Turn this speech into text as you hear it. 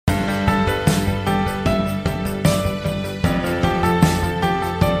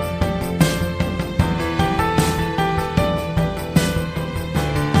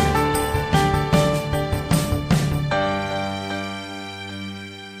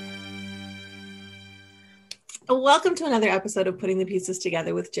Welcome to another episode of Putting the Pieces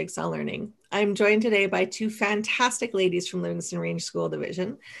Together with Jigsaw Learning. I'm joined today by two fantastic ladies from Livingston Range School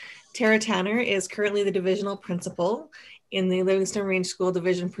Division. Tara Tanner is currently the divisional principal in the Livingston Range School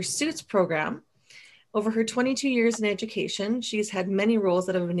Division Pursuits program. Over her 22 years in education, she's had many roles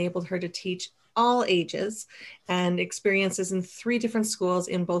that have enabled her to teach all ages and experiences in 3 different schools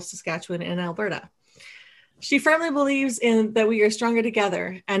in both Saskatchewan and Alberta. She firmly believes in that we are stronger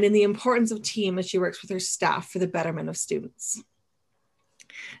together and in the importance of team as she works with her staff for the betterment of students.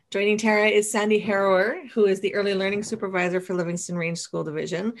 Joining Tara is Sandy Harrower, who is the early learning supervisor for Livingston Range School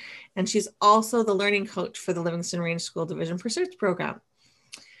Division, and she's also the learning coach for the Livingston Range School Division Pursuits program.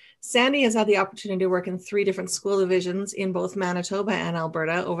 Sandy has had the opportunity to work in 3 different school divisions in both Manitoba and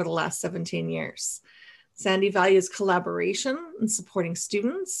Alberta over the last 17 years. Sandy values collaboration and supporting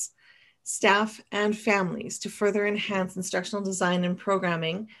students, staff, and families to further enhance instructional design and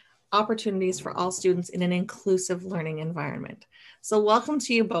programming opportunities for all students in an inclusive learning environment. So welcome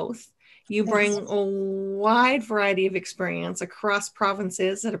to you both. You bring a wide variety of experience across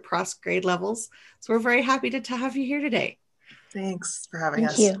provinces and across grade levels. So we're very happy to have you here today. Thanks for having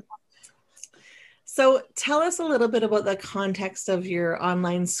us. Thank you. So tell us a little bit about the context of your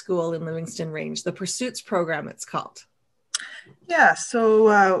online school in Livingston Range, the Pursuits program it's called. Yeah,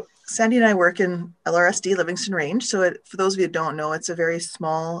 so Sandy and I work in LRSD Livingston Range. So for those of you who don't know, it's a very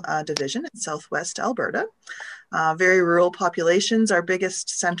small division in Southwest Alberta. Very rural populations. Our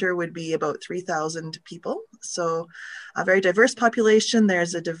biggest center would be about 3,000 people. So a very diverse population.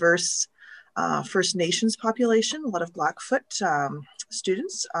 There's a diverse First Nations population. A lot of Blackfoot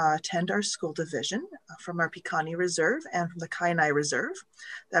students attend our school division from our Piikani Reserve and from the Kainai Reserve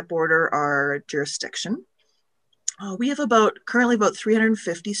that border our jurisdiction. We have currently about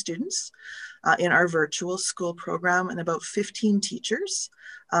 350 students in our virtual school program and about 15 teachers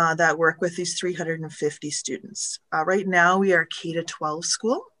that work with these 350 students. Right now we are K-12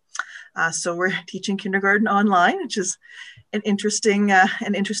 school. So we're teaching kindergarten online, which is an interesting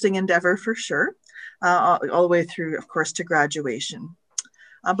endeavor for sure, all the way through, of course, to graduation.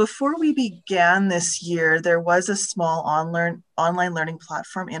 Before we began this year, there was a small online learning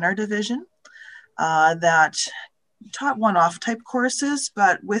platform in our division that taught one-off type courses,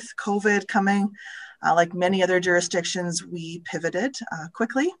 but with COVID coming, like many other jurisdictions, we pivoted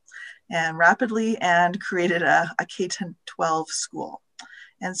quickly and rapidly and created a K-12 school.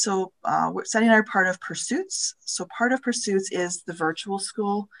 And so Sandy and I are part of Pursuits. So part of Pursuits is the virtual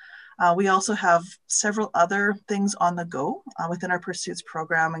school. We also have several other things on the go within our Pursuits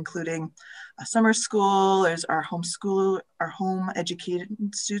program, including a summer school. There's our home educated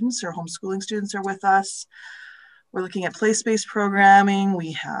students or homeschooling students are with us. We're looking at place-based programming.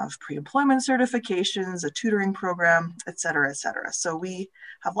 We have pre-employment certifications, a tutoring program, et cetera, et cetera. So we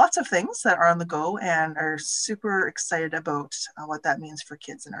have lots of things that are on the go and are super excited about what that means for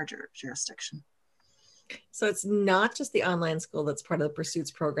kids in our jurisdiction. So it's not just the online school that's part of the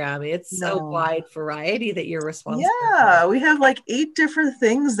Pursuits program. It's a wide variety that you're responsible for. Yeah, we have like 8 different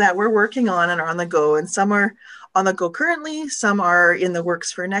things that we're working on and are on the go. And some are on the go currently, some are in the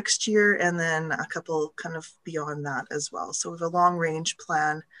works for next year, and then a couple kind of beyond that as well. So we have a long range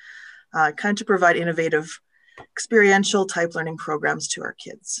plan kind of to provide innovative experiential type learning programs to our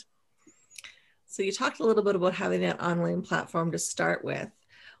kids. So you talked a little bit about having that online platform to start with.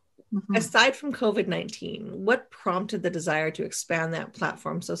 Mm-hmm. Aside from COVID-19, what prompted the desire to expand that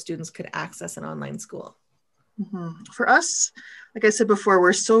platform so students could access an online school? Mm-hmm. For us, like I said before,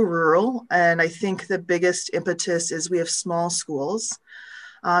 we're so rural, and I think the biggest impetus is we have small schools,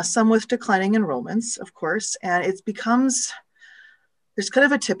 some with declining enrollments, of course, and there's kind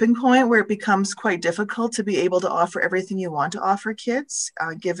of a tipping point where it becomes quite difficult to be able to offer everything you want to offer kids,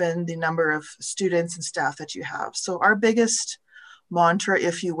 given the number of students and staff that you have. So our biggest mantra,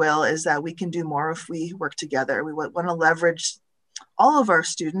 if you will, is that we can do more if we work together. We want to leverage all of our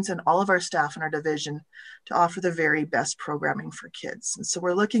students and all of our staff in our division to offer the very best programming for kids. And so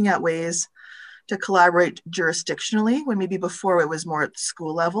we're looking at ways to collaborate jurisdictionally, when maybe before it was more at the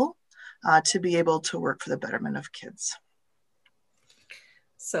school level, to be able to work for the betterment of kids.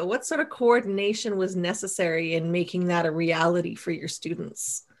 So what sort of coordination was necessary in making that a reality for your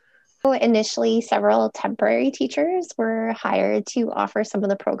students? Initially, several temporary teachers were hired to offer some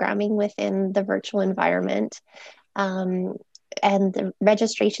of the programming within the virtual environment. And the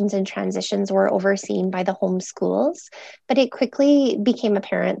registrations and transitions were overseen by the home schools, but it quickly became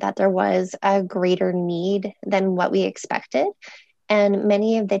apparent that there was a greater need than what we expected. And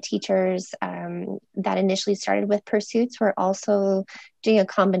many of the teachers that initially started with Pursuits were also doing a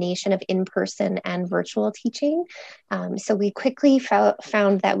combination of in-person and virtual teaching. So we quickly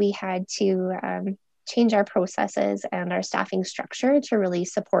found that we had to change our processes and our staffing structure to really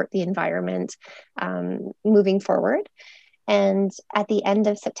support the environment moving forward. And at the end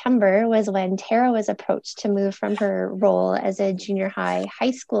of September was when Tara was approached to move from her role as a junior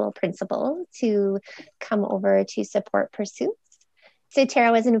high school principal to come over to support Pursuits. So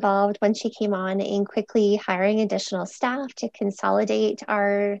Tara was involved when she came on in quickly hiring additional staff to consolidate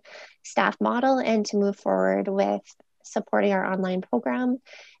our staff model and to move forward with supporting our online program.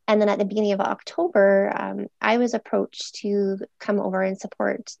 And then at the beginning of October, I was approached to come over and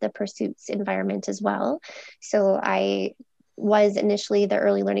support the Pursuits environment as well. So I was initially the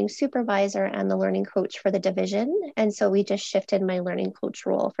early learning supervisor and the learning coach for the division. And so we just shifted my learning coach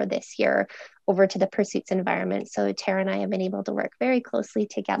role for this year over to the Pursuits environment. So Tara and I have been able to work very closely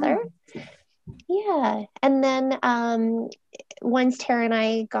together. Yeah. And then once Tara and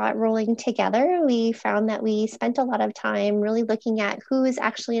I got rolling together, we found that we spent a lot of time really looking at who is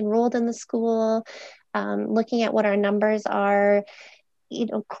actually enrolled in the school, looking at what our numbers are,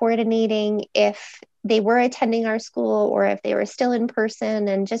 coordinating if they were attending our school or if they were still in person,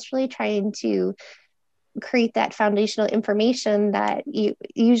 and just really trying to create that foundational information that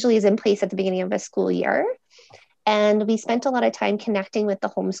usually is in place at the beginning of a school year. And we spent a lot of time connecting with the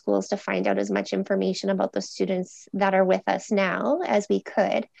homeschools to find out as much information about the students that are with us now as we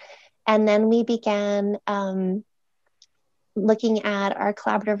could. And then we began looking at our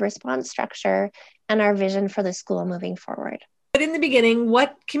collaborative response structure and our vision for the school moving forward. But in the beginning,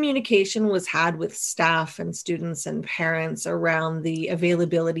 what communication was had with staff and students and parents around the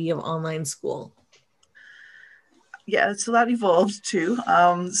availability of online school? Yeah, so that evolved too.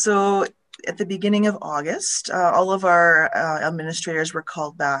 So at the beginning of August, all of our administrators were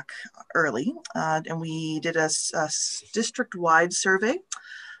called back early, and we did a district-wide survey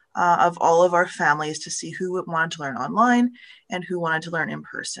of all of our families to see who wanted to learn online and who wanted to learn in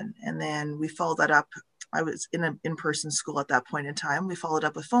person. And then we followed that up. I was in an in-person school at that point in time. We followed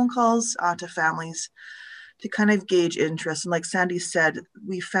up with phone calls to families to kind of gauge interest. And like Sandy said,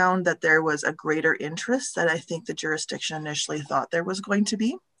 we found that there was a greater interest that I think the jurisdiction initially thought there was going to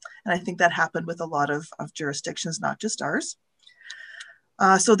be. And I think that happened with a lot of jurisdictions, not just ours.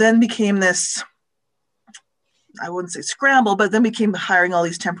 So then became this, I wouldn't say scramble, but then became hiring all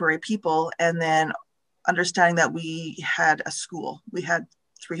these temporary people and then understanding that we had a school. We had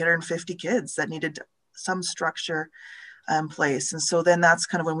 350 kids that needed some structure in place. And so then that's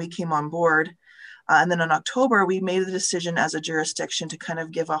kind of when we came on board. And then in October, we made the decision as a jurisdiction to kind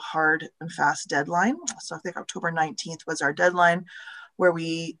of give a hard and fast deadline. So I think October 19th was our deadline, where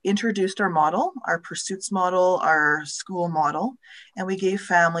we introduced our model, our Pursuits model, our school model, and we gave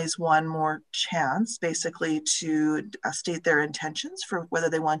families one more chance basically to state their intentions for whether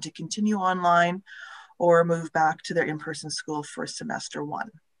they want to continue online or move back to their in-person school for semester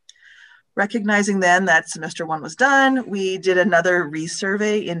one. Recognizing then that semester one was done, we did another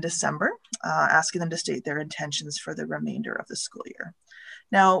resurvey in December, asking them to state their intentions for the remainder of the school year.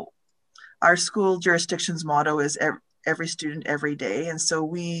 Now, our school jurisdiction's motto is every student, every day. And so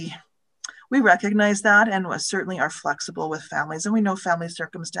we recognize that and certainly are flexible with families. And we know family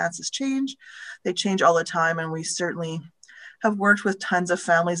circumstances change. They change all the time. And we certainly have worked with tons of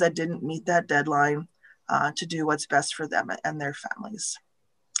families that didn't meet that deadline to do what's best for them and their families.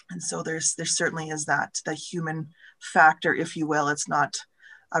 And so there certainly is that human factor, if you will. It's not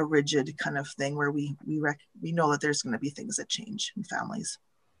a rigid kind of thing where we know that there's going to be things that change in families.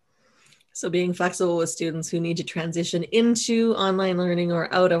 So being flexible with students who need to transition into online learning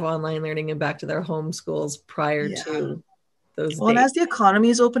or out of online learning and back to their home schools prior to those dates. And as the economy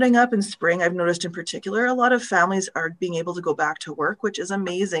is opening up in spring, I've noticed in particular, a lot of families are being able to go back to work, which is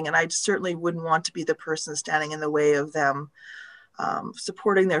amazing. And I certainly wouldn't want to be the person standing in the way of them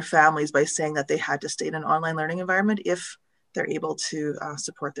supporting their families by saying that they had to stay in an online learning environment if they're able to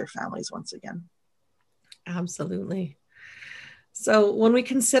support their families once again. Absolutely. So when we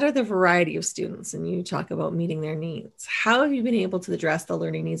consider the variety of students and you talk about meeting their needs, how have you been able to address the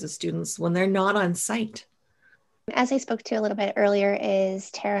learning needs of students when they're not on site? As I spoke to a little bit earlier,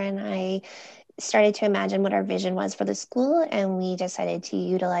 is Tara and I started to imagine what our vision was for the school, and we decided to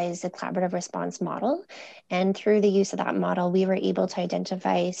utilize the collaborative response model. And through the use of that model, we were able to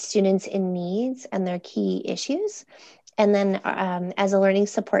identify students in needs and their key issues. And then as a learning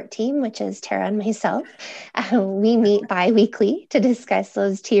support team, which is Tara and myself, we meet bi-weekly to discuss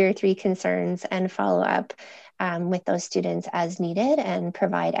those tier 3 concerns and follow up with those students as needed and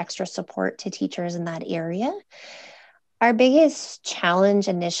provide extra support to teachers in that area. Our biggest challenge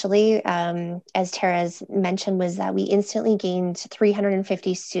initially, as Tara's mentioned, was that we instantly gained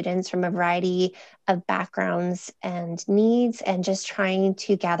 350 students from a variety of backgrounds and needs, and just trying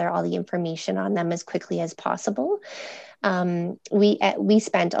to gather all the information on them as quickly as possible. We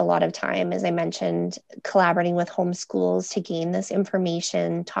spent a lot of time, as I mentioned, collaborating with homeschools to gain this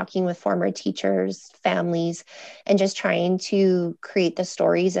information, talking with former teachers, families, and just trying to create the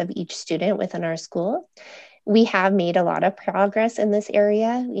stories of each student within our school. We have made a lot of progress in this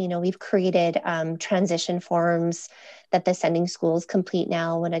area. We've created transition forms that the sending schools complete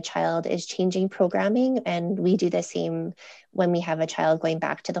now when a child is changing programming, and we do the same when we have a child going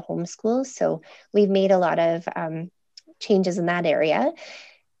back to the homeschool. So we've made a lot of changes in that area.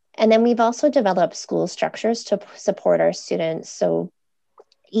 And then we've also developed school structures to support our students. So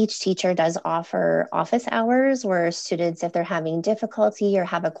each teacher does offer office hours where students, if they're having difficulty or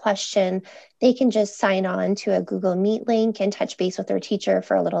have a question, they can just sign on to a Google Meet link and touch base with their teacher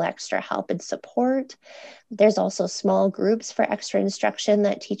for a little extra help and support. There's also small groups for extra instruction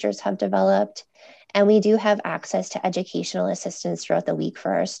that teachers have developed. And we do have access to educational assistance throughout the week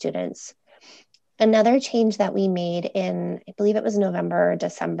for our students. Another change that we made in, I believe it was November or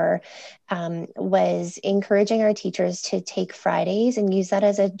December, was encouraging our teachers to take Fridays and use that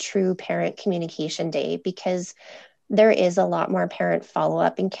as a true parent communication day, because there is a lot more parent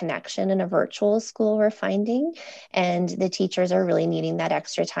follow-up and connection in a virtual school, we're finding, and the teachers are really needing that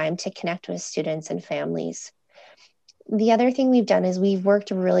extra time to connect with students and families. The other thing we've done is we've worked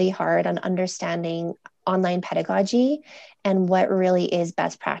really hard on understanding online pedagogy and what really is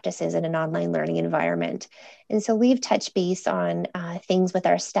best practices in an online learning environment. And so we've touched base on things with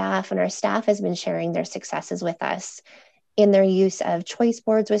our staff, and our staff has been sharing their successes with us in their use of choice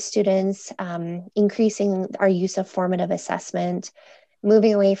boards with students, increasing our use of formative assessment,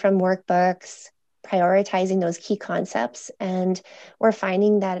 moving away from workbooks, prioritizing those key concepts. And we're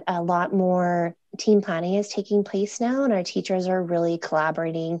finding that a lot more team planning is taking place now, and our teachers are really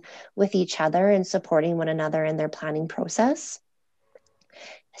collaborating with each other and supporting one another in their planning process.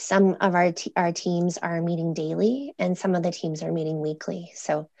 Some of our teams are meeting daily, and some of the teams are meeting weekly.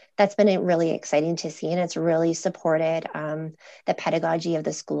 So that's been really exciting to see, and it's really supported the pedagogy of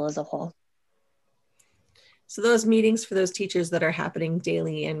the school as a whole. So those meetings for those teachers that are happening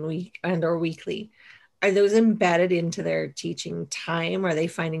daily and or weekly, are those embedded into their teaching time? Are they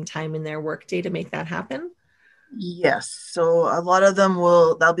finding time in their workday to make that happen? Yes. So a lot of them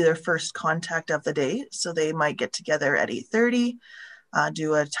that'll be their first contact of the day. So they might get together at 8:30,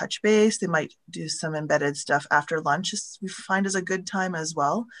 do a touch base. They might do some embedded stuff after lunch. We find is a good time as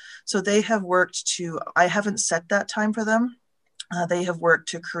well. So they have worked I haven't set that time for them. They have worked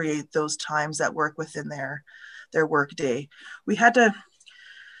to create those times that work within their work day.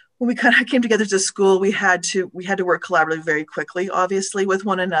 When we kind of came together as a school, we had to work collaboratively very quickly, obviously, with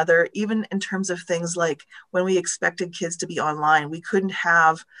one another, even in terms of things like when we expected kids to be online. We couldn't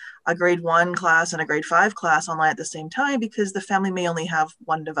have a grade 1 class and a grade 5 class online at the same time because the family may only have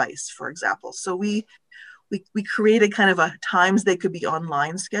one device, for example. So we created kind of a times they could be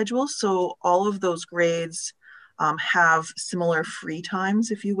online schedule. So all of those grades have similar free times,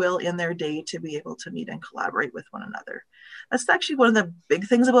 if you will, in their day to be able to meet and collaborate with one another. That's actually one of the big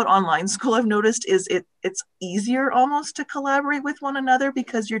things about online school I've noticed is it's easier almost to collaborate with one another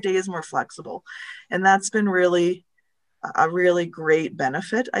because your day is more flexible. And that's been really a really great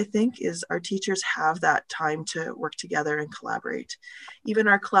benefit, I think, is our teachers have that time to work together and collaborate. Even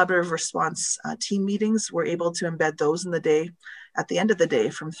our collaborative response team meetings, we're able to embed those in the day at the end of the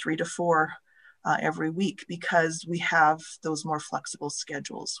day from 3 to 4 every week because we have those more flexible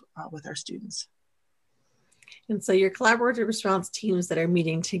schedules with our students. And so your collaborative response teams that are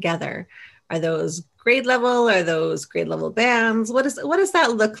meeting together, are those grade level? Are those grade level bands? What does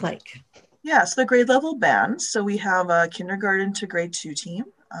that look like? Yeah, so the grade level bands. So we have a kindergarten to grade 2 team,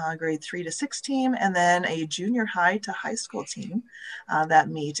 grade 3 to 6 team, and then a junior high to high school team that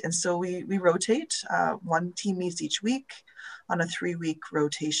meet. And so we rotate. One team meets each week on a 3-week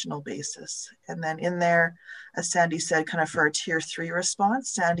rotational basis. And then in there, as Sandy said, kind of for our tier 3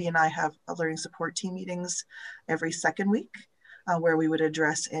 response, Sandy and I have learning support team meetings every second week where we would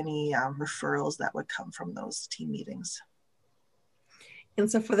address any referrals that would come from those team meetings.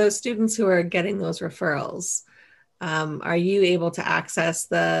 And so for those students who are getting those referrals, are you able to access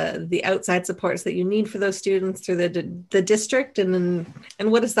the outside supports that you need for those students through the district? And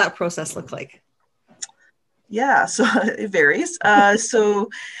what does that process look like? Yeah, so it varies. So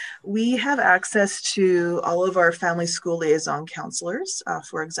we have access to all of our family school liaison counselors,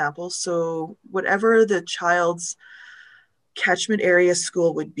 for example. So whatever the child's catchment area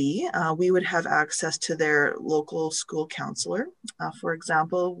school would be, we would have access to their local school counselor. For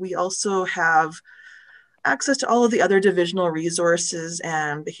example, we also have access to all of the other divisional resources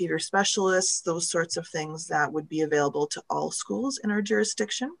and behavior specialists, those sorts of things that would be available to all schools in our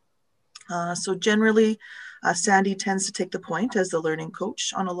jurisdiction. So generally, Sandy tends to take the point as the learning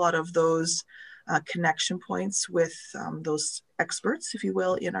coach on a lot of those connection points with those experts, if you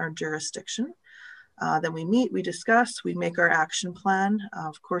will, in our jurisdiction. Then we meet, we discuss, we make our action plan,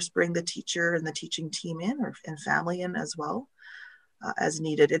 of course, bring the teacher and the teaching team in and family in as well as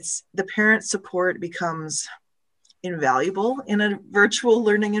needed. It's the parent support becomes invaluable in a virtual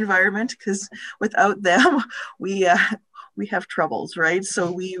learning environment because without them, we have troubles, right?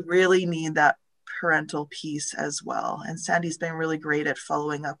 So we really need that parental piece as well. And Sandy's been really great at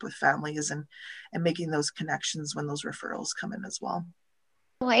following up with families and making those connections when those referrals come in as well.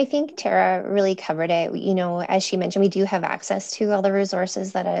 Well, I think Tara really covered it. You know, as she mentioned, we do have access to all the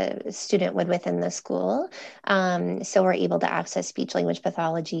resources that a student would within the school. So we're able to access speech language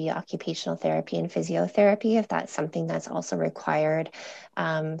pathology, occupational therapy, and physiotherapy if that's something that's also required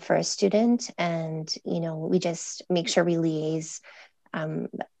for a student. And, you know, we just make sure we liaise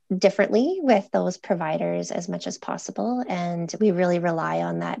differently with those providers as much as possible. And we really rely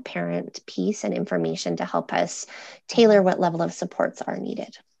on that parent piece and information to help us tailor what level of supports are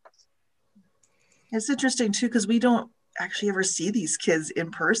needed. It's interesting too, because we don't actually ever see these kids in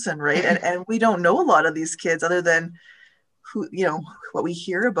person, right? And we don't know a lot of these kids other than who, you know, what we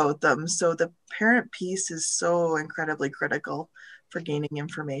hear about them. So the parent piece is so incredibly critical for gaining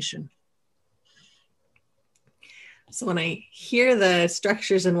information. So when I hear the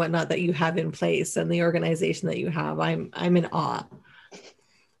structures and whatnot that you have in place and the organization that you have, I'm in awe.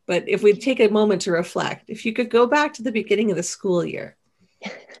 But if we take a moment to reflect, if you could go back to the beginning of the school year,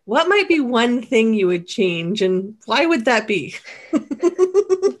 what might be one thing you would change and why would that be?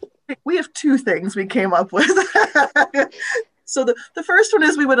 We have two things we came up with. So the first one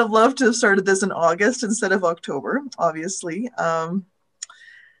is we would have loved to have started this in August instead of October, obviously.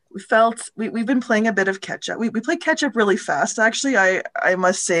 We felt we've been playing a bit of catch up. We played catch up really fast. Actually, I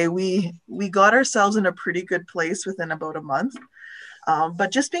must say we got ourselves in a pretty good place within about a month.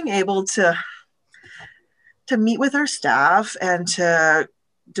 But just being able to meet with our staff and to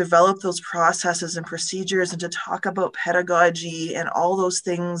develop those processes and procedures and to talk about pedagogy and all those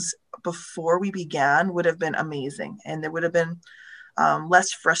things before we began would have been amazing. And there would have been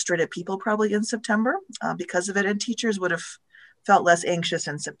less frustrated people probably in September because of it. And teachers would have felt less anxious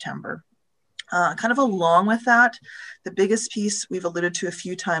in September. Kind of along with that, the biggest piece we've alluded to a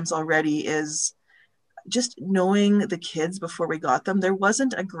few times already is just knowing the kids before we got them. There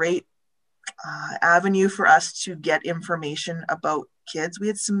wasn't a great avenue for us to get information about kids. We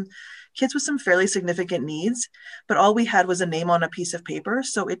had some kids with some fairly significant needs, but all we had was a name on a piece of paper.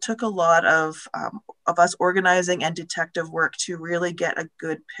 So it took a lot of us organizing and detective work to really get a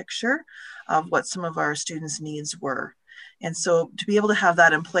good picture of what some of our students' needs were. And so to be able to have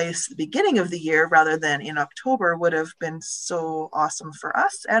that in place at the beginning of the year rather than in October would have been so awesome for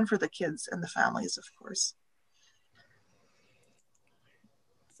us and for the kids and the families, of course.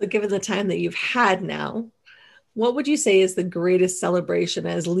 So given the time that you've had now, what would you say is the greatest celebration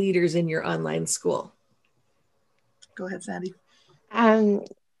as leaders in your online school? Go ahead, Sandy.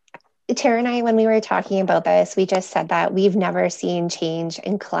 Tara and I, when we were talking about this, we just said that we've never seen change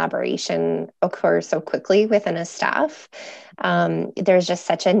and collaboration occur so quickly within a staff. There's just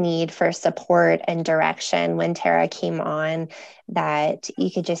such a need for support and direction when Tara came on that you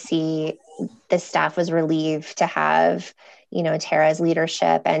could just see the staff was relieved to have, you know, Tara's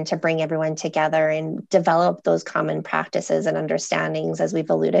leadership and to bring everyone together and develop those common practices and understandings as we've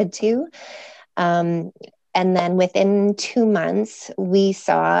alluded to. And then within 2 months, we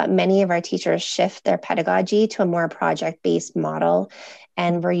saw many of our teachers shift their pedagogy to a more project-based model,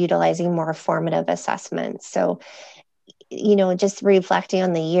 and we're utilizing more formative assessments. So, you know, just reflecting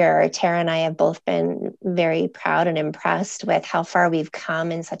on the year, Tara and I have both been very proud and impressed with how far we've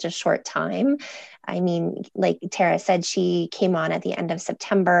come in such a short time. I mean, like Tara said, she came on at the end of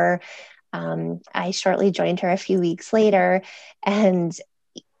September. I shortly joined her a few weeks later, and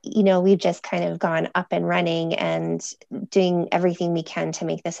you know, we've just kind of gone up and running and doing everything we can to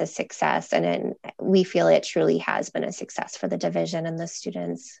make this a success. And we feel it truly has been a success for the division and the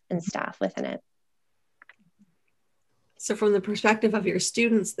students and staff within it. So from the perspective of your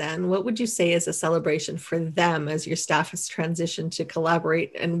students then, what would you say is a celebration for them as your staff has transitioned to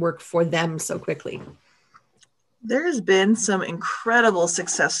collaborate and work for them so quickly? There's been some incredible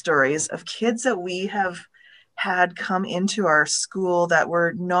success stories of kids that we have had come into our school that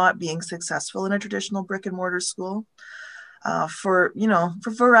were not being successful in a traditional brick and mortar school. for a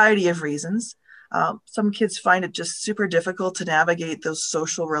variety of reasons. Some kids find it just super difficult to navigate those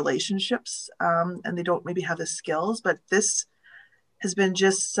social relationships, and they don't maybe have the skills, but this has been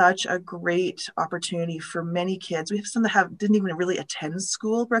just such a great opportunity for many kids. We have some that didn't even really attend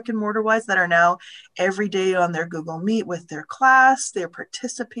school brick and mortar wise, that are now every day on their Google Meet with their class. They're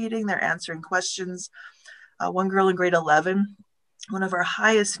participating, they're answering questions. One girl in grade 11, one of our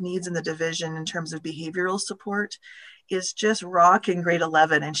highest needs in the division in terms of behavioral support, is just rocking grade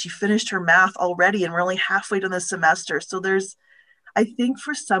 11, and she finished her math already, and we're only halfway done the semester. So I think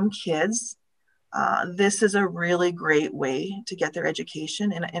for some kids, this is a really great way to get their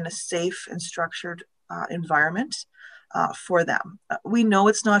education in a safe and structured environment for them. We know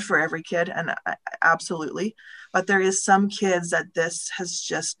it's not for every kid, and absolutely, but there is some kids that this has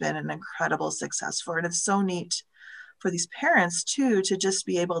just been an incredible success for. And it's so neat for these parents too, to just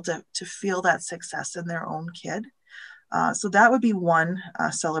be able to feel that success in their own kid. So that would be one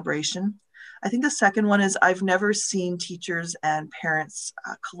celebration. I think the second one is, I've never seen teachers and parents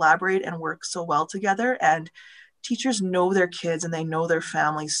collaborate and work so well together. And teachers know their kids and they know their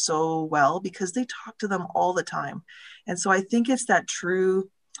families so well because they talk to them all the time. And so I think it's that true,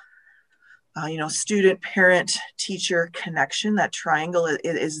 student, parent, teacher connection. That triangle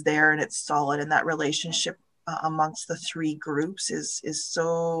is there, and it's solid. And that relationship amongst the three groups is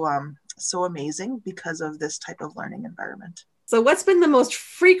so amazing because of this type of learning environment. So what's been the most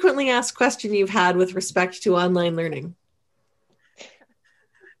frequently asked question you've had with respect to online learning?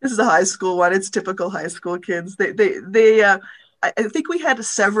 This is a high school one. It's typical high school kids. I think we had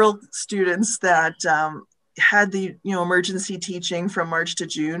several students that had the emergency teaching from March to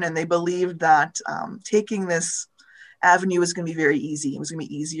June, and they believed that taking this avenue was going to be very easy. It was going to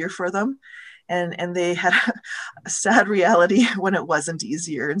be easier for them. And they had a sad reality when it wasn't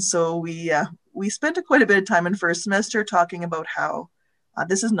easier. And so we spent quite a bit of time in first semester talking about how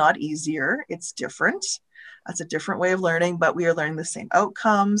this is not easier. It's different. It's a different way of learning, but we are learning the same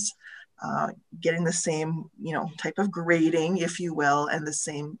outcomes, getting the same, type of grading, if you will, and the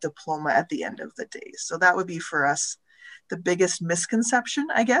same diploma at the end of the day. So that would be for us the biggest misconception,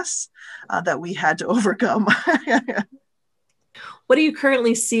 I guess, that we had to overcome. What are you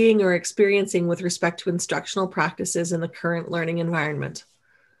currently seeing or experiencing with respect to instructional practices in the current learning environment?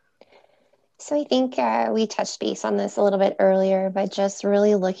 So I think we touched base on this a little bit earlier, but just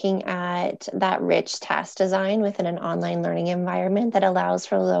really looking at that rich task design within an online learning environment that allows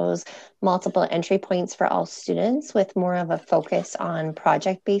for those multiple entry points for all students, with more of a focus on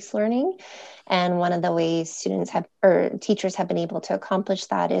project-based learning. And one of the ways teachers have been able to accomplish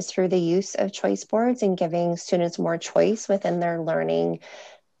that is through the use of choice boards and giving students more choice within their learning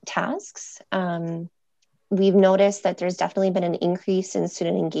tasks. We've noticed that there's definitely been an increase in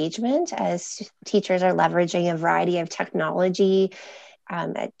student engagement as teachers are leveraging a variety of technology,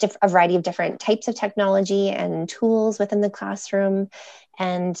 a variety of different types of technology and tools within the classroom.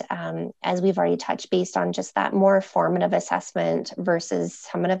 And as we've already touched, based on just that more formative assessment versus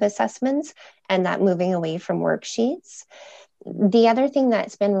summative assessments, and that moving away from worksheets. The other thing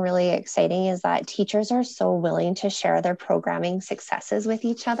that's been really exciting is that teachers are so willing to share their programming successes with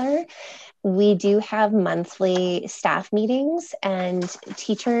each other. We do have monthly staff meetings, and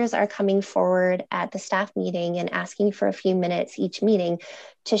teachers are coming forward at the staff meeting and asking for a few minutes each meeting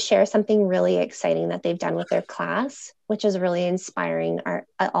to share something really exciting that they've done with their class, which is really inspiring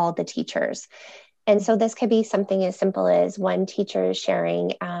all the teachers. And so this could be something as simple as one teacher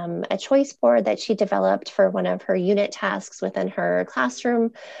sharing a choice board that she developed for one of her unit tasks within her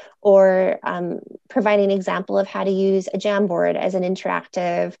classroom, or providing an example of how to use a Jamboard as an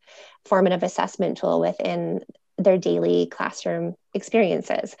interactive formative assessment tool within their daily classroom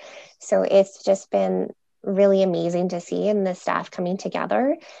experiences. So it's just been really amazing to see, and the staff coming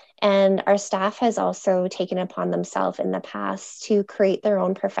together. And our staff has also taken upon themselves in the past to create their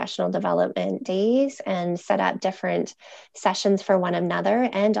own professional development days and set up different sessions for one another,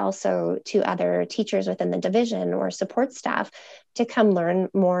 and also to other teachers within the division or support staff to come learn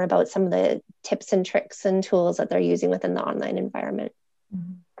more about some of the tips and tricks and tools that they're using within the online environment.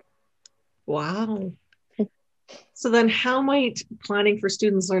 Wow. So then how might planning for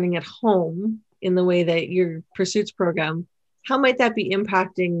students learning at home in the way that your Pursuits program, how might that be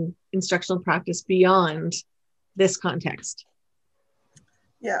impacting instructional practice beyond this context?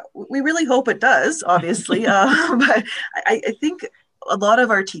 Yeah, we really hope it does, obviously. But I think a lot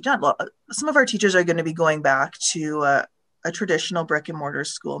of our some of our teachers are going to be going back to a traditional brick and mortar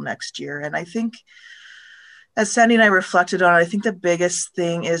school next year. And I think, as Sandy and I reflected on it, I think the biggest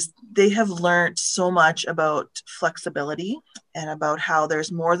thing is they have learned so much about flexibility and about how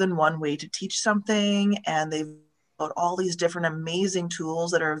there's more than one way to teach something, and they've about all these different amazing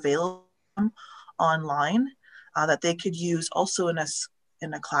tools that are available online that they could use also in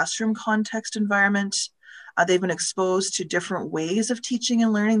a classroom context environment. They've been exposed to different ways of teaching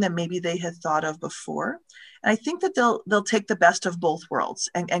and learning that maybe they had thought of before. And I think that they'll take the best of both worlds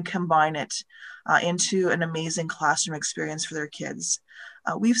and combine it into an amazing classroom experience for their kids.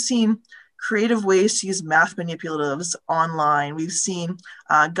 We've seen creative ways to use math manipulatives online. We've seen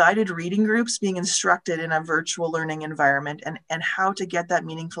guided reading groups being instructed in a virtual learning environment and how to get that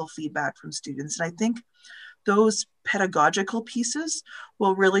meaningful feedback from students. And I think those pedagogical pieces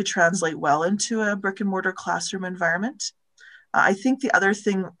will really translate well into a brick and mortar classroom environment. I think the other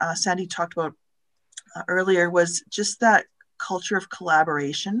thing Sandy talked about earlier was just that culture of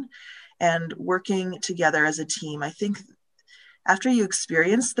collaboration and working together as a team. I think after you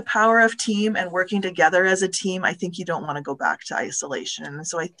experience the power of team and working together as a team, I think you don't want to go back to isolation. And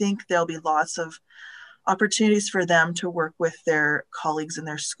so I think there'll be lots of opportunities for them to work with their colleagues in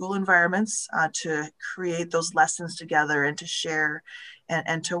their school environments to create those lessons together and to share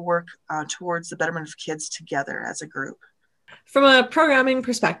and to work towards the betterment of kids together as a group. From a programming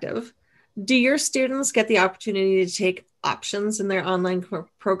perspective, do your students get the opportunity to take options in their online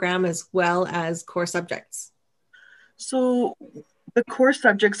program as well as core subjects? So the core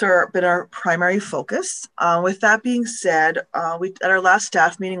subjects have been our primary focus. With that being said, at our last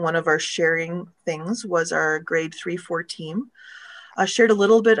staff meeting, one of our sharing things was our grade 3-4 team shared a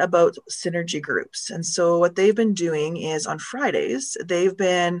little bit about synergy groups. And so what they've been doing is on Fridays, they've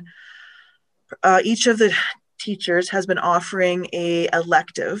been, each of the teachers has been offering a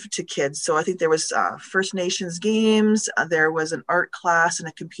elective to kids. So I think there was First Nations games, there was an art class and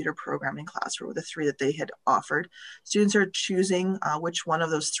a computer programming class were the three that they had offered. Students are choosing which one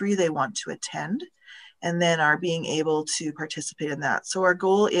of those three they want to attend and then are being able to participate in that. So our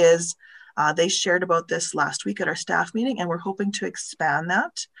goal is, they shared about this last week at our staff meeting, and we're hoping to expand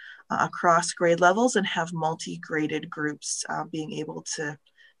that across grade levels and have multi-graded groups being able to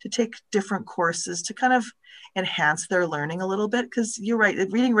take different courses to kind of enhance their learning a little bit. Because you're right,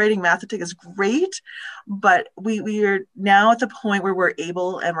 reading, writing, math is great, but we are now at the point where we're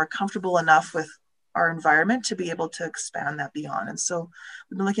able and we're comfortable enough with our environment to be able to expand that beyond. And so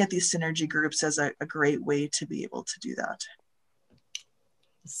we've been looking at these synergy groups as a great way to be able to do that.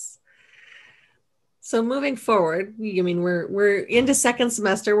 So moving forward, I mean, we're into second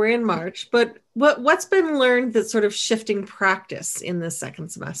semester, we're in March, but what's been learned that's sort of shifting practice in this second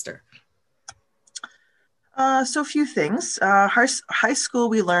semester? So a few things. High school,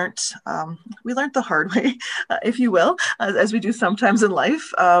 we learned the hard way, if you will, as we do sometimes in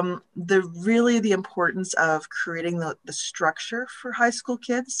life. The importance of creating the structure for high school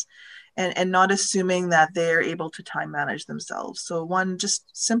kids and not assuming that they're able to time manage themselves. So one just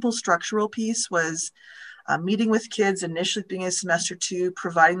simple structural piece was meeting with kids initially beginning of semester 2,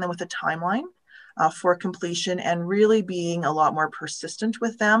 providing them with a timeline for completion and really being a lot more persistent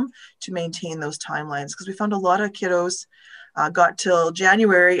with them to maintain those timelines. Because we found a lot of kiddos got till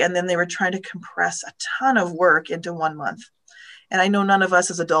January and then they were trying to compress a ton of work into 1 month. And I know none of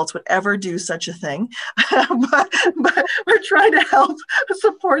us as adults would ever do such a thing, but we're trying to help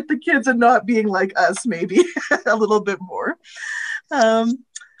support the kids and not being like us, maybe a little bit more.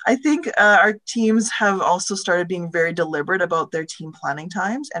 I think our teams have also started being very deliberate about their team planning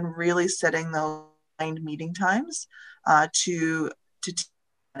times and really setting those meeting times to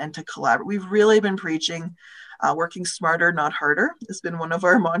collaborate. We've really been preaching working smarter, not harder. It's been one of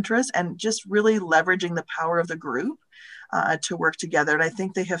our mantras, and just really leveraging the power of the group to work together. And I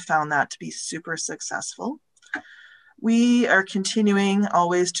think they have found that to be super successful. We are continuing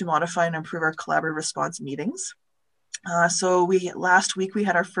always to modify and improve our collaborative response meetings. So last week we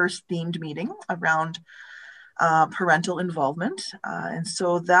had our first themed meeting around parental involvement. And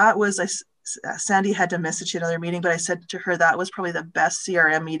so that was, Sandy had to miss it, she had another meeting, but I said to her, that was probably the best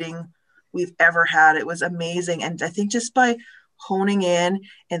CRM meeting we've ever had. It was amazing. And I think just by honing in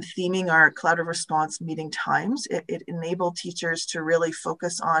and theming our collaborative response meeting times, it enabled teachers to really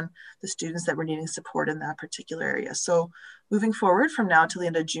focus on the students that were needing support in that particular area. So moving forward from now till the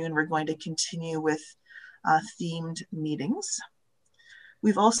end of June, we're going to continue with themed meetings.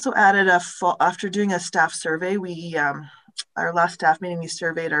 We've also added after doing a staff survey, our last staff meeting, we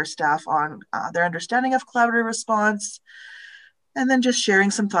surveyed our staff on their understanding of collaborative response, and then just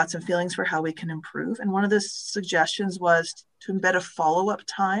sharing some thoughts and feelings for how we can improve. And one of the suggestions was to embed a follow-up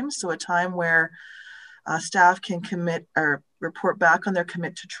time. So a time where staff can commit or report back on their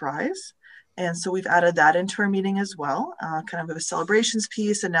commit to tries. And so we've added that into our meeting as well, kind of a celebrations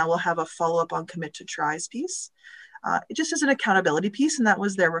piece. And now we'll have a follow-up on commit to tries piece. it just as an accountability piece, and that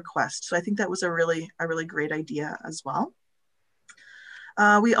was their request. So I think that was a really great idea as well.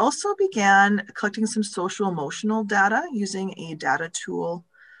 We also began collecting some social emotional data using a data tool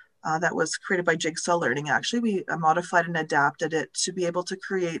that was created by Jigsaw Learning. Actually, we modified and adapted it to be able to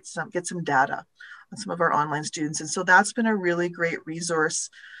get some data on some of our online students. And so that's been a really great resource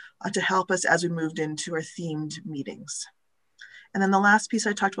to help us as we moved into our themed meetings. And then the last piece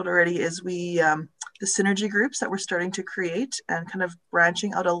I talked about already is the synergy groups that we're starting to create and kind of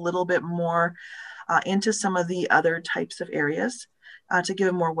branching out a little bit more into some of the other types of areas to give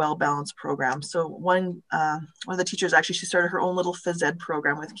a more well-balanced program. So one of the teachers, actually, she started her own little phys ed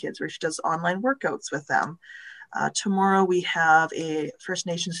program with kids where she does online workouts with them. Tomorrow we have a First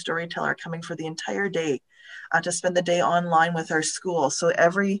Nations storyteller coming for the entire day to spend the day online with our school. So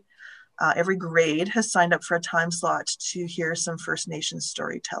every grade has signed up for a time slot to hear some First Nations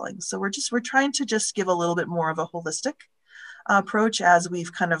storytelling. So we're trying to just give a little bit more of a holistic approach as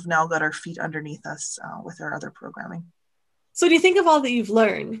we've kind of now got our feet underneath us with our other programming. So do you think of all that you've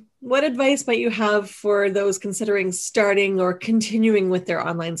learned, what advice might you have for those considering starting or continuing with their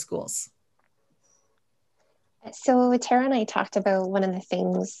online schools? So Tara and I talked about one of the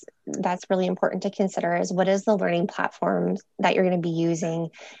things that's really important to consider is what is the learning platform that you're going to be using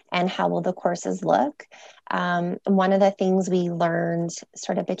and how will the courses look? One of the things we learned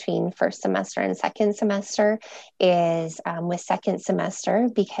sort of between first semester and second semester is with second semester,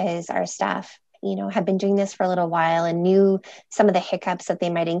 because our staff had been doing this for a little while and knew some of the hiccups that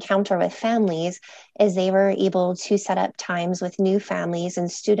they might encounter with families, is they were able to set up times with new families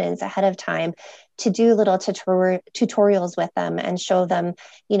and students ahead of time to do little tutorials with them and show them,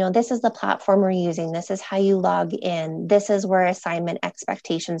 this is the platform we're using. This is how you log in. This is where assignment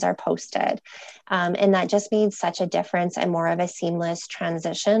expectations are posted. And that just made such a difference and more of a seamless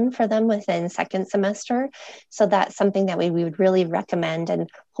transition for them within second semester. So that's something that we would really recommend and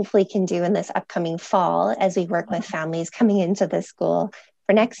hopefully can do in this upcoming fall as we work with families coming into the school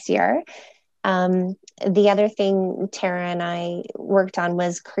for next year. The other thing Tara and I worked on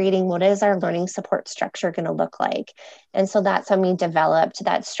was creating what is our learning support structure going to look like. And so that's when we developed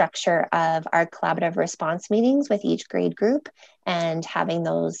that structure of our collaborative response meetings with each grade group and having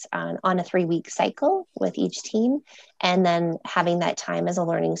those on a 3-week cycle with each team. And then having that time as a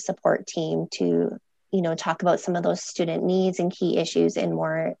learning support team to, talk about some of those student needs and key issues in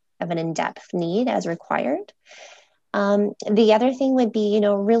more of an in-depth need as required. The other thing would be,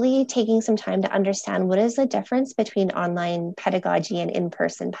 really taking some time to understand what is the difference between online pedagogy and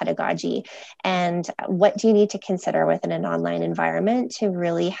in-person pedagogy, and what do you need to consider within an online environment to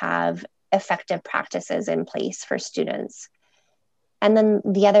really have effective practices in place for students. And then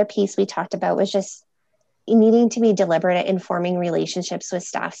the other piece we talked about was just needing to be deliberate at informing relationships with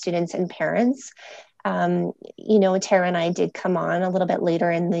staff, students, and parents. Tara and I did come on a little bit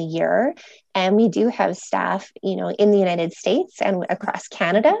later in the year, and we do have staff, in the United States and across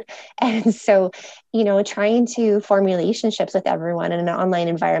Canada. And so, trying to form relationships with everyone in an online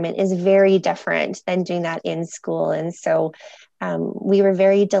environment is very different than doing that in school. And so we were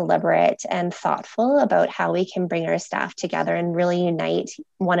very deliberate and thoughtful about how we can bring our staff together and really unite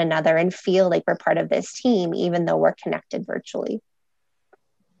one another and feel like we're part of this team, even though we're connected virtually.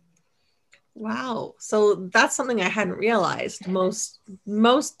 Wow. So that's something I hadn't realized. Most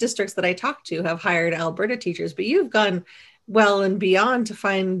districts that I talk to have hired Alberta teachers, but you've gone well and beyond to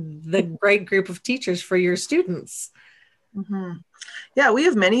find the right group of teachers for your students. Mm-hmm. Yeah, we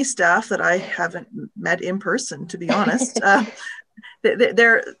have many staff that I haven't met in person, to be honest. But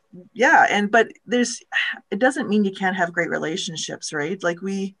it doesn't mean you can't have great relationships, right? Like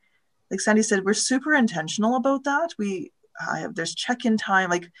Sandy said, we're super intentional about that. There's check-in time.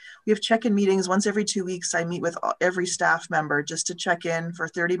 Like we have check-in meetings once every 2 weeks. I meet with every staff member just to check in for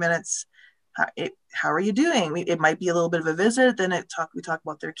 30 minutes. How are you doing? It might be a little bit of a visit. Then we talk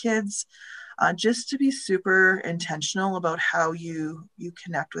about their kids, just to be super intentional about how you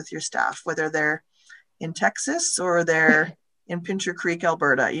connect with your staff, whether they're in Texas or they're in Pincher Creek,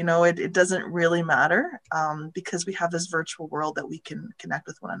 Alberta. It doesn't really matter because we have this virtual world that we can connect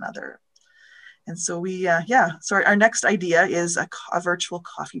with one another. And so our next idea is a virtual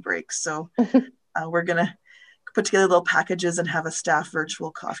coffee break. So we're going to put together little packages and have a staff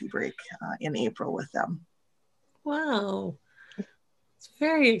virtual coffee break in April with them. Wow. It's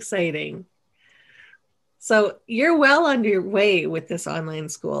very exciting. So you're well on your way with this online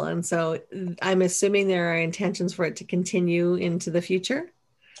school. And so I'm assuming there are intentions for it to continue into the future?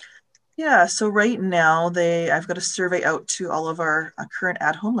 Yeah, so right now I've got a survey out to all of our current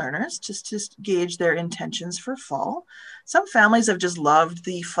at-home learners just to gauge their intentions for fall. Some families have just loved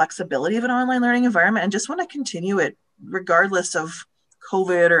the flexibility of an online learning environment and just want to continue it regardless of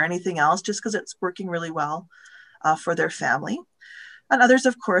COVID or anything else, just because it's working really well for their family. And others,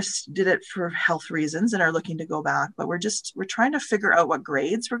 of course, did it for health reasons and are looking to go back. But we're trying to figure out what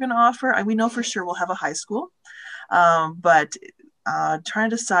grades we're going to offer. We know for sure we'll have a high school, but trying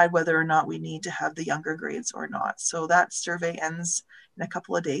to decide whether or not we need to have the younger grades or not. So that survey ends in a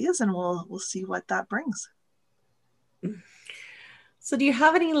couple of days, and we'll see what that brings. So do you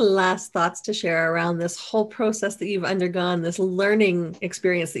have any last thoughts to share around this whole process that you've undergone, this learning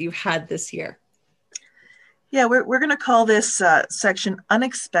experience that you've had this year? Yeah, we're going to call this section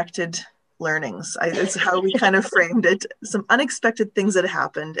Unexpected Learnings. It's how we kind of framed it. Some unexpected things that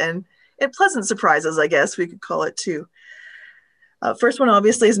happened, and pleasant surprises, I guess we could call it too. First one,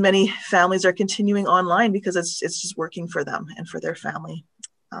 obviously, is many families are continuing online because it's just working for them and for their family.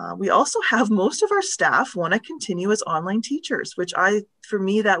 We also have most of our staff want to continue as online teachers, which for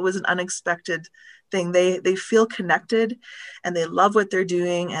me, that was an unexpected thing. They feel connected and they love what they're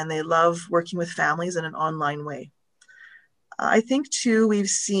doing and they love working with families in an online way. I think too, we've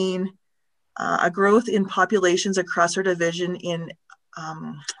seen a growth in populations across our division in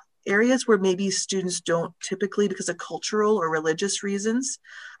areas where maybe students don't typically, because of cultural or religious reasons,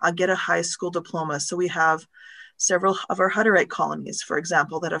 get a high school diploma. So we have several of our Hutterite colonies, for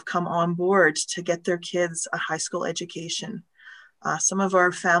example, that have come on board to get their kids a high school education. Some of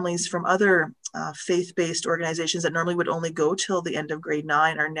our families from other faith-based organizations that normally would only go till the end of grade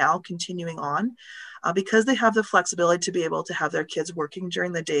 9 are now continuing on because they have the flexibility to be able to have their kids working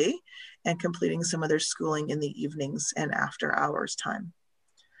during the day and completing some of their schooling in the evenings and after hours time.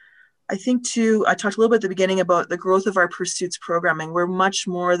 I think too, I talked a little bit at the beginning about the growth of our Pursuits programming. We're much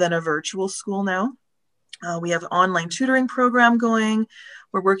more than a virtual school now. We have an online tutoring program going.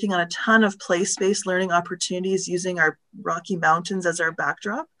 We're working on a ton of place-based learning opportunities using our Rocky Mountains as our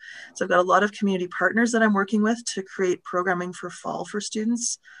backdrop. So I've got a lot of community partners that I'm working with to create programming for fall for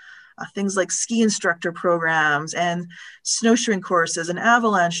students. Things like ski instructor programs and snowshoeing courses and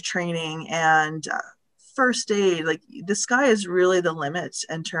avalanche training and first aid. Like, the sky is really the limit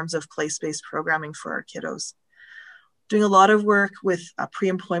in terms of place-based programming for our kiddos. Doing a lot of work with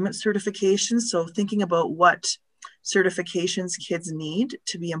pre-employment certifications. So thinking about what certifications kids need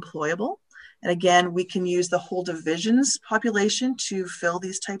to be employable. And again, we can use the whole division's population to fill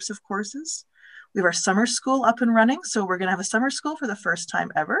these types of courses. We have our summer school up and running. So we're going to have a summer school for the first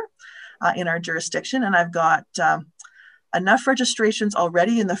time ever in our jurisdiction. And I've got enough registrations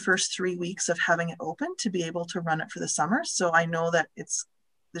already in the first 3 weeks of having it open to be able to run it for the summer. So I know that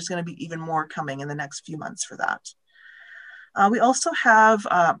there's going to be even more coming in the next few months for that. We also have,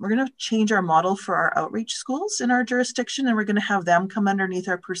 we're going to change our model for our outreach schools in our jurisdiction, and we're going to have them come underneath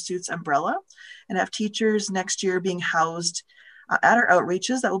our Pursuits umbrella and have teachers next year being housed at our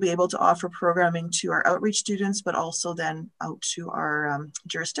outreaches that will be able to offer programming to our outreach students, but also then out to our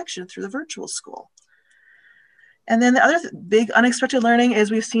jurisdiction through the virtual school. And then the other big unexpected learning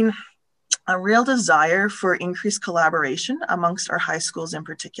is we've seen a real desire for increased collaboration amongst our high schools in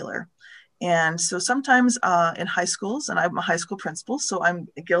particular. And so sometimes in high schools, and I'm a high school principal, so I'm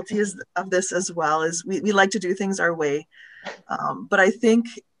guilty of this as well, is we like to do things our way. But I think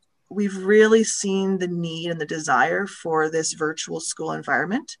we've really seen the need and the desire for this virtual school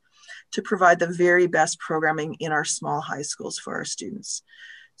environment to provide the very best programming in our small high schools for our students.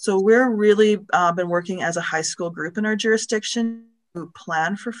 So we're really been working as a high school group in our jurisdiction to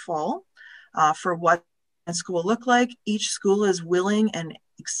plan for fall for what school will look like. Each school is willing and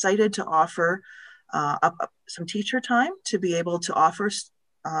excited to offer some teacher time to be able to offer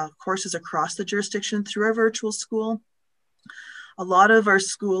courses across the jurisdiction through our virtual school. A lot of our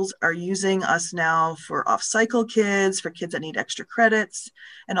schools are using us now for off-cycle kids, for kids that need extra credits,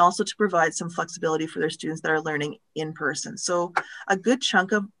 and also to provide some flexibility for their students that are learning in person. So a good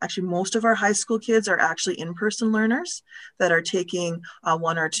chunk of, actually most of our high school kids are actually in-person learners that are taking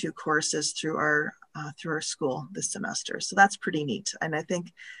 1 or 2 courses through our school this semester. So that's pretty neat. And I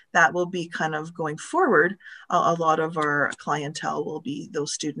think that will be kind of going forward, a lot of our clientele will be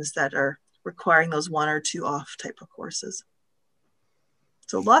those students that are requiring those 1 or 2 off type of courses.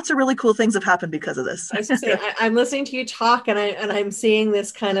 So lots of really cool things have happened because of this. I was going to say, I'm listening to you talk and I'm seeing this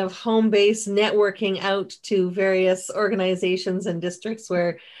kind of home-based networking out to various organizations and districts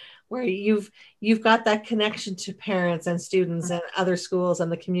where you've got that connection to parents and students and other schools and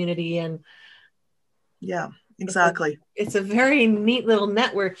the community. And yeah, exactly. It's a very neat little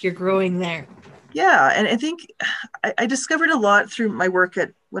network you're growing there. Yeah, and I think I discovered a lot through my work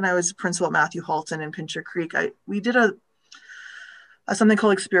at when I was principal at Matthew Halton in Pincher Creek, we did a something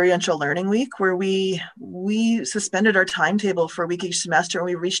called Experiential Learning Week, where we suspended our timetable for a week each semester, and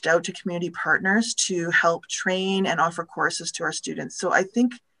we reached out to community partners to help train and offer courses to our students. So I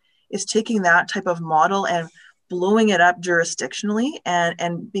think it's taking that type of model and blowing it up jurisdictionally,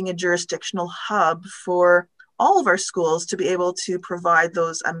 and being a jurisdictional hub for all of our schools to be able to provide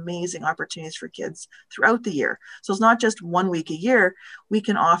those amazing opportunities for kids throughout the year. So it's not just 1 week a year. We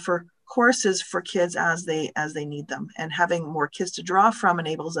can offer courses for kids as they need them, and having more kids to draw from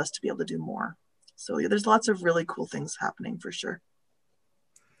enables us to be able to do more. So yeah, there's lots of really cool things happening for sure.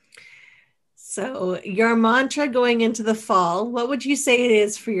 So your mantra going into the fall, what would you say it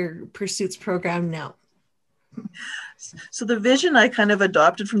is for your Pursuits program now? So the vision I kind of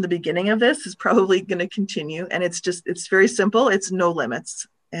adopted from the beginning of this is probably going to continue, and it's very simple. It's no limits.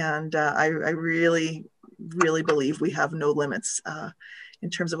 And I really, really believe we have no limits in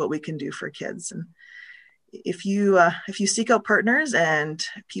terms of what we can do for kids. And if you seek out partners and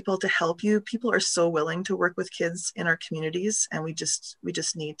people to help you, people are so willing to work with kids in our communities, and we just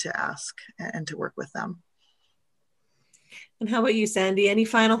need to ask and to work with them. And how about you, Sandy? Any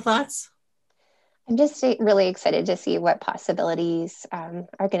final thoughts? I'm just really excited to see what possibilities are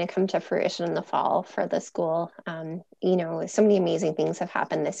going to come to fruition in the fall for the school. You know, so many amazing things have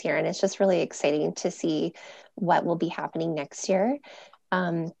happened this year, and it's just really exciting to see what will be happening next year.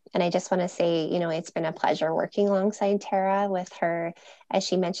 And I just want to say, you know, it's been a pleasure working alongside Tara. With her, as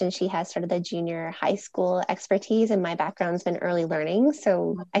she mentioned, she has sort of the junior high school expertise, and my background's been early learning.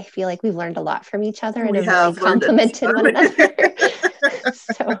 So I feel like we've learned a lot from each other and have really complemented one another.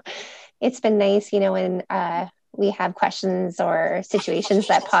 So it's been nice, you know, when we have questions or situations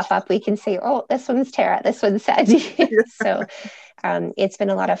that pop up, we can say, oh, this one's Tara, this one's Sandy. So it's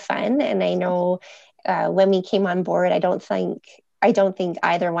been a lot of fun. And I know when we came on board, I don't think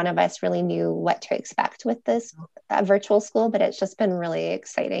either one of us really knew what to expect with this virtual school, but it's just been really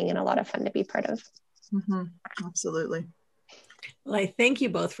exciting and a lot of fun to be part of. Mm-hmm. Absolutely. Well, I thank you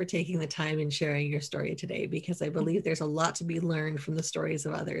both for taking the time and sharing your story today, because I believe there's a lot to be learned from the stories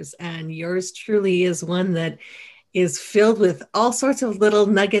of others. And yours truly is one that is filled with all sorts of little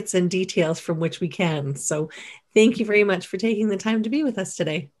nuggets and details from which we can. So thank you very much for taking the time to be with us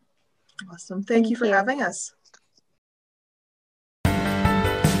today. Awesome. Thank you for having us.